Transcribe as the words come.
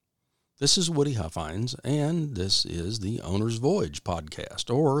This is Woody Huffines, and this is the Owner's Voyage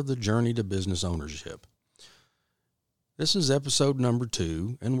podcast, or the Journey to Business Ownership. This is episode number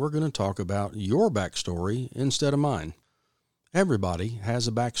 2, and we're going to talk about your backstory instead of mine. Everybody has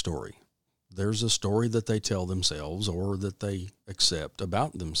a backstory. There's a story that they tell themselves or that they accept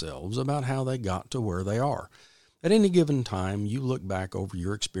about themselves, about how they got to where they are. At any given time, you look back over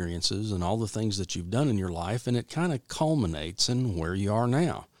your experiences and all the things that you've done in your life, and it kind of culminates in where you are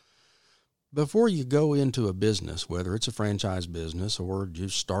now. Before you go into a business, whether it's a franchise business or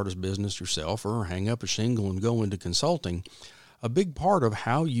just start a business yourself or hang up a shingle and go into consulting, a big part of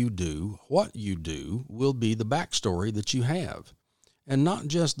how you do what you do will be the backstory that you have. And not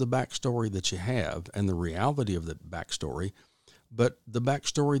just the backstory that you have and the reality of the backstory, but the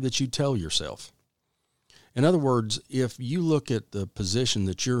backstory that you tell yourself. In other words, if you look at the position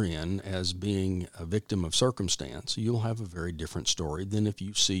that you're in as being a victim of circumstance, you'll have a very different story than if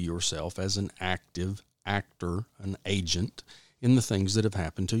you see yourself as an active actor, an agent in the things that have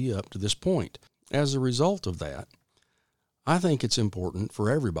happened to you up to this point. As a result of that, I think it's important for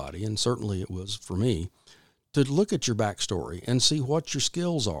everybody, and certainly it was for me, to look at your backstory and see what your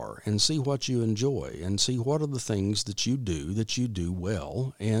skills are and see what you enjoy and see what are the things that you do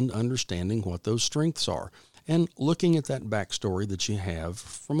well, and understanding what those strengths are and looking at that backstory that you have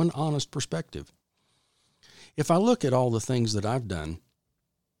from an honest perspective. If I look at all the things that I've done,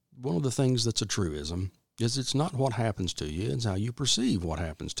 one of the things that's a truism is it's not what happens to you, it's how you perceive what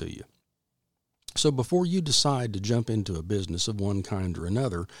happens to you. So before you decide to jump into a business of one kind or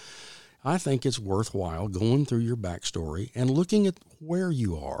another, I think it's worthwhile going through your backstory and looking at where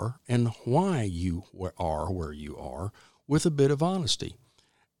you are and why you are where you are with a bit of honesty.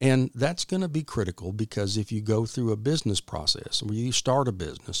 And that's going to be critical, because if you go through a business process where you start a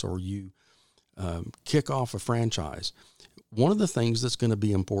business or you kick off a franchise, one of the things that's going to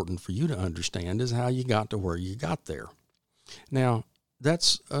be important for you to understand is how you got to where you got there. Now,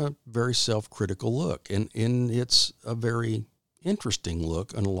 that's a very self-critical look, and it's a very interesting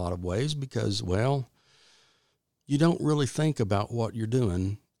look in a lot of ways because, well, you don't really think about what you're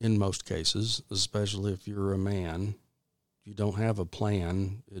doing in most cases, especially if you're a man. You don't have a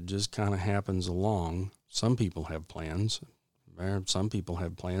plan. It just kind of happens along. Some people have plans. Some people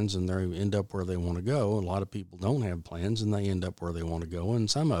have plans and they end up where they want to go. A lot of people don't have plans and they end up where they want to go. And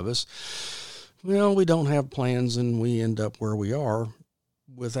some of us, well, we don't have plans and we end up where we are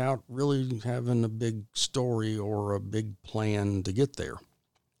without really having a big story or a big plan to get there.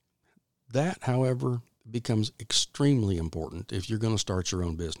 That, however, becomes extremely important if you're going to start your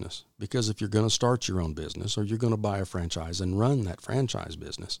own business. Because if you're going to start your own business or you're going to buy a franchise and run that franchise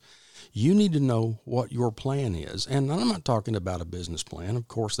business, you need to know what your plan is. And I'm not talking about a business plan. Of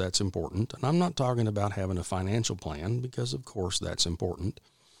course, that's important. And I'm not talking about having a financial plan, because of course that's important.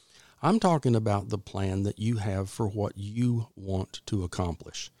 I'm talking about the plan that you have for what you want to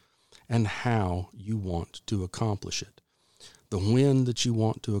accomplish and how you want to accomplish it. The when that you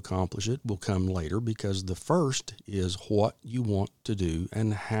want to accomplish it will come later, because the first is what you want to do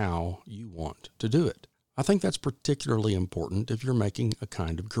and how you want to do it. I think that's particularly important if you're making a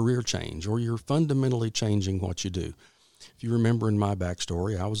kind of career change or you're fundamentally changing what you do. If you remember in my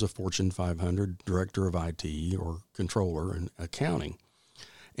backstory, I was a Fortune 500 director of IT or controller in accounting.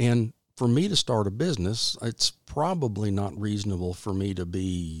 And for me to start a business, it's probably not reasonable for me to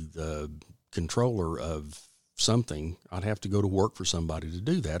be the controller of something. I'd have to go to work for somebody to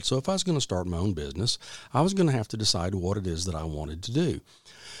do that. So if I was going to start my own business, I was going to have to decide what it is that I wanted to do.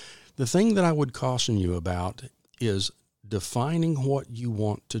 The thing that I would caution you about is defining what you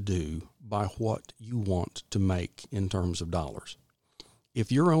want to do by what you want to make in terms of dollars.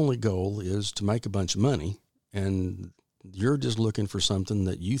 If your only goal is to make a bunch of money and you're just looking for something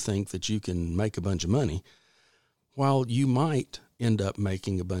that you think that you can make a bunch of money, while you might end up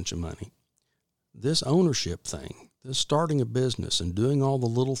making a bunch of money, this ownership thing, this starting a business and doing all the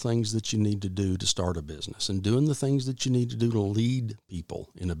little things that you need to do to start a business and doing the things that you need to do to lead people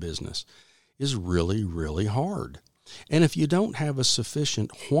in a business is really, really hard. And if you don't have a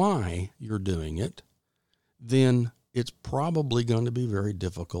sufficient why you're doing it, then it's probably going to be very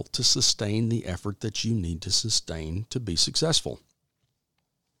difficult to sustain the effort that you need to sustain to be successful.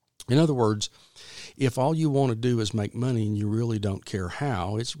 In other words, if all you want to do is make money and you really don't care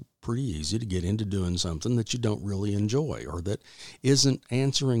how, it's pretty easy to get into doing something that you don't really enjoy or that isn't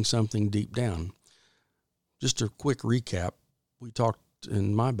answering something deep down. Just a quick recap, we talked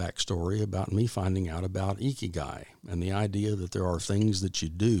in my backstory about me finding out about Ikigai and the idea that there are things that you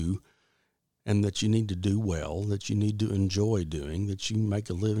do and that you need to do well, that you need to enjoy doing, that you make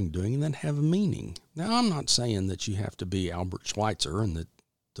a living doing, and that have a meaning. Now, I'm not saying that you have to be Albert Schweitzer and that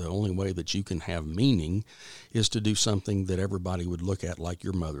the only way that you can have meaning is to do something that everybody would look at like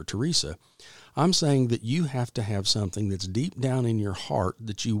your Mother Teresa. I'm saying that you have to have something that's deep down in your heart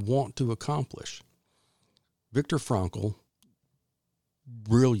that you want to accomplish. Viktor Frankl,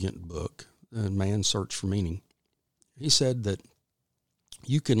 brilliant book, Man's Search for Meaning. He said that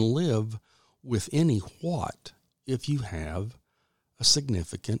you can live with any what if you have a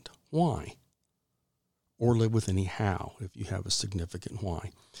significant why, or live with any how if you have a significant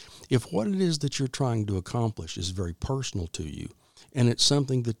why. If what it is that you're trying to accomplish is very personal to you, and it's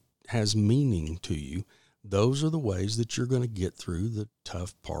something that has meaning to you, those are the ways that you're going to get through the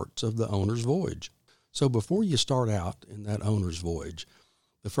tough parts of the owner's voyage. So before you start out in that owner's voyage,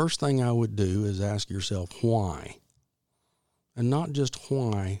 the first thing I would do is ask yourself why. And not just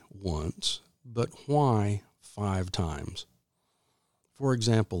why once, but why 5 times. For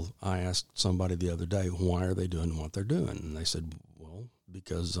example, I asked somebody the other day, why are they doing what they're doing? And they said, well,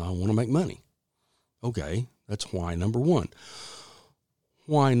 because I want to make money. Okay, that's why number 1.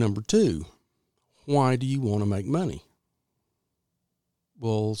 Why number 2? Why do you want to make money?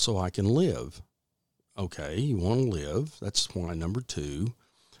 Well, so I can live. Okay, you want to live. That's why number 2.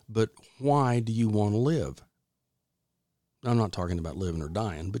 But why do you want to live? I'm not talking about living or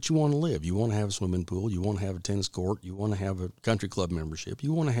dying, but you want to live. You want to have a swimming pool. You want to have a tennis court. You want to have a country club membership.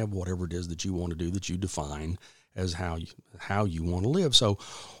 You want to have whatever it is that you want to do that you define as how you want to live. So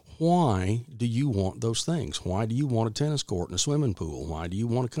why do you want those things? Why do you want a tennis court and a swimming pool? Why do you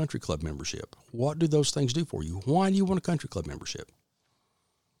want a country club membership? What do those things do for you? Why do you want a country club membership?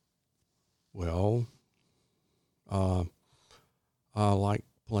 Well, I like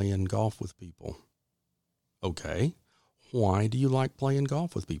playing golf with people. Okay. Why do you like playing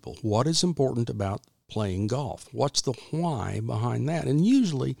golf with people? What is important about playing golf? What's the why behind that? And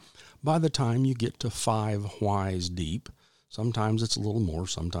usually by the time you get to 5 whys deep, sometimes it's a little more,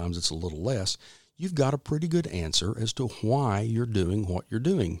 sometimes it's a little less, you've got a pretty good answer as to why you're doing what you're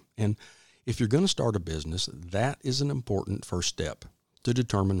doing. And if you're going to start a business, that is an important first step to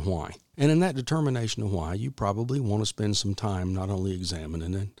determine why. And in that determination of why, you probably want to spend some time not only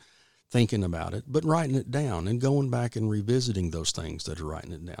examining and thinking about it, but writing it down and going back and revisiting those things that are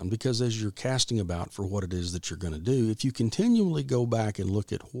writing it down. Because as you're casting about for what it is that you're going to do, if you continually go back and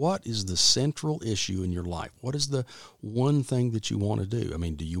look at what is the central issue in your life, what is the one thing that you want to do? I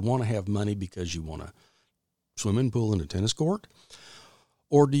mean, do you want to have money because you want a swimming pool and a tennis court?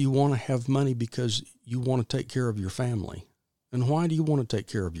 Or do you want to have money because you want to take care of your family? And why do you want to take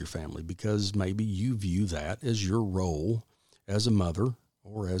care of your family? Because maybe you view that as your role as a mother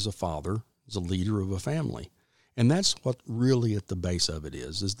or as a father, as a leader of a family. And that's what really at the base of it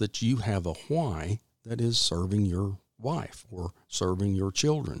is that you have a why that is serving your wife or serving your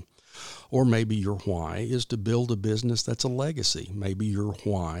children. Or maybe your why is to build a business that's a legacy. Maybe your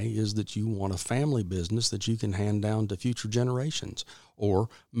why is that you want a family business that you can hand down to future generations. Or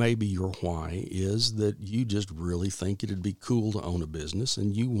maybe your why is that you just really think it'd be cool to own a business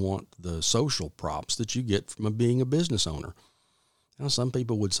and you want the social props that you get from being a business owner. Now, some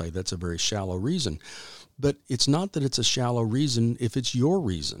people would say that's a very shallow reason, but it's not that it's a shallow reason if it's your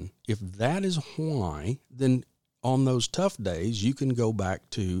reason. If that is why, then on those tough days, you can go back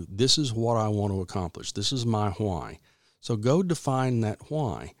to, this is what I want to accomplish. This is my why. So go define that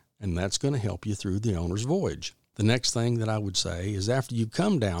why, and that's going to help you through the owner's voyage. The next thing that I would say is after you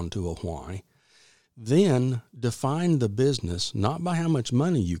come down to a why, then define the business not by how much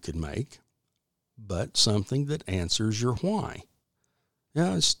money you could make, but something that answers your why.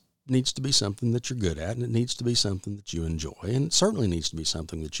 Yeah, it needs to be something that you're good at, and it needs to be something that you enjoy, and it certainly needs to be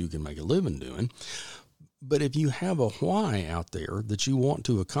something that you can make a living doing. But if you have a why out there that you want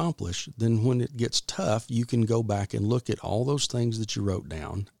to accomplish, then when it gets tough, you can go back and look at all those things that you wrote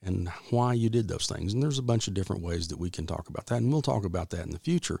down and why you did those things. And there's a bunch of different ways that we can talk about that, and we'll talk about that in the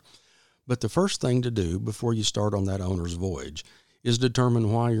future. But the first thing to do before you start on that owner's voyage is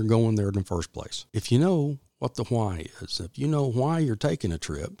determine why you're going there in the first place. If you know what the why is, if you know why you're taking a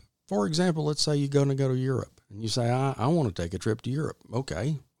trip, for example, let's say you're going to go to Europe and you say, I want to take a trip to Europe.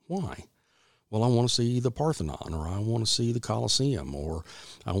 Okay, why? Well, I want to see the Parthenon, or I want to see the Colosseum, or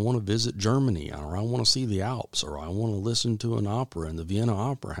I want to visit Germany, or I want to see the Alps, or I want to listen to an opera in the Vienna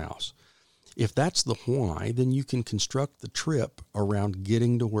Opera House. If that's the why, then you can construct the trip around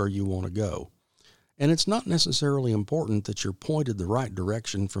getting to where you want to go. And it's not necessarily important that you're pointed the right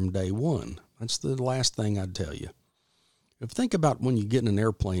direction from day one. That's the last thing I'd tell you. Think about when you get in an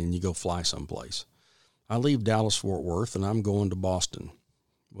airplane and you go fly someplace. I leave Dallas-Fort Worth and I'm going to Boston.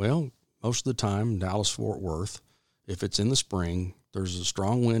 Well, most of the time, Dallas-Fort Worth, if it's in the spring, there's a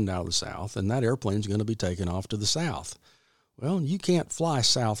strong wind out of the south, and that airplane's going to be taken off to the south. Well, you can't fly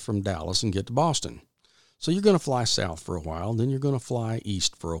south from Dallas and get to Boston. So you're going to fly south for a while, then you're going to fly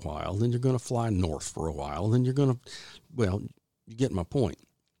east for a while, then you're going to fly north for a while, then you're going to, well, you get my point.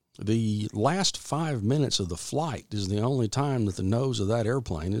 The last 5 minutes of the flight is the only time that the nose of that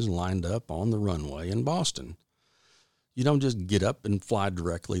airplane is lined up on the runway in Boston. You don't just get up and fly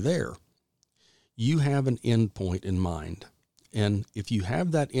directly there. You have an end point in mind. And if you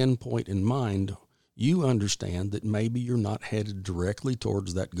have that end point in mind, you understand that maybe you're not headed directly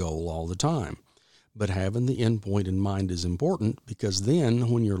towards that goal all the time. But having the end point in mind is important, because then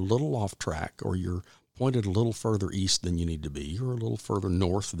when you're a little off track, or you're pointed a little further east than you need to be, or a little further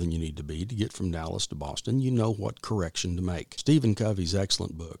north than you need to be to get from Dallas to Boston, you know what correction to make. Stephen Covey's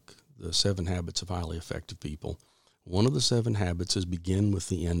excellent book, The 7 Habits of Highly Effective People, one of the 7 habits is begin with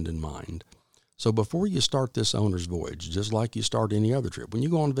the end in mind. So before you start this owner's voyage, just like you start any other trip, when you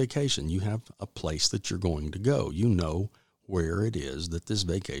go on vacation, you have a place that you're going to go. You know where it is that this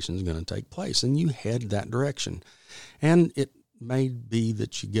vacation is going to take place, and you head that direction. And it may be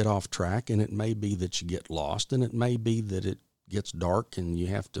that you get off track, and it may be that you get lost, and it may be that it gets dark and you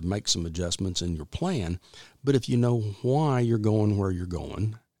have to make some adjustments in your plan. But if you know why you're going where you're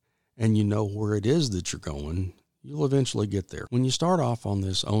going, and you know where it is that you're going, you'll eventually get there. When you start off on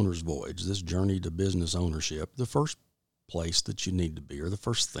this owner's voyage, this journey to business ownership, the first place that you need to be, or the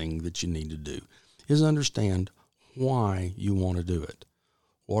first thing that you need to do, is understand why you want to do it.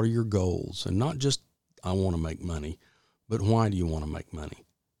 What are your goals? And not just, I want to make money, but why do you want to make money?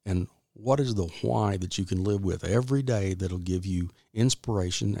 And what is the why that you can live with every day that'll give you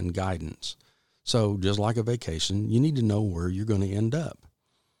inspiration and guidance? So just like a vacation, you need to know where you're going to end up.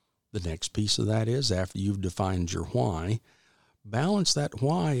 The next piece of that is, after you've defined your why, balance that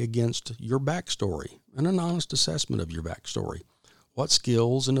why against your backstory and an honest assessment of your backstory. What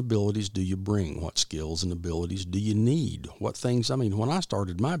skills and abilities do you bring? What skills and abilities do you need? What things, when I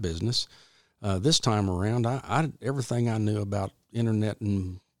started my business, this time around, I everything I knew about internet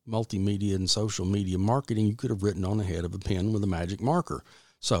and multimedia and social media marketing, you could have written on the head of a pen with a magic marker.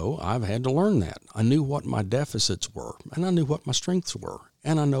 So I've had to learn that. I knew what my deficits were, and I knew what my strengths were,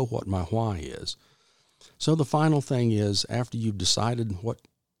 and I know what my why is. So the final thing is, after you've decided what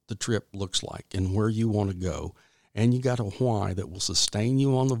the trip looks like and where you want to go, and you got a why that will sustain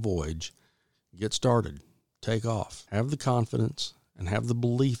you on the voyage, get started, take off. Have the confidence and have the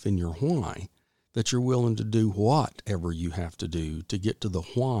belief in your why that you're willing to do whatever you have to do to get to the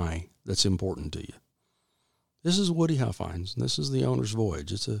why that's important to you. This is Woody Huffines, and this is The Owner's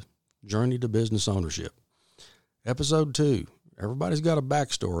Voyage. It's a journey to business ownership. Episode 2. Everybody's got a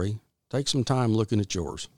backstory. Take some time looking at yours.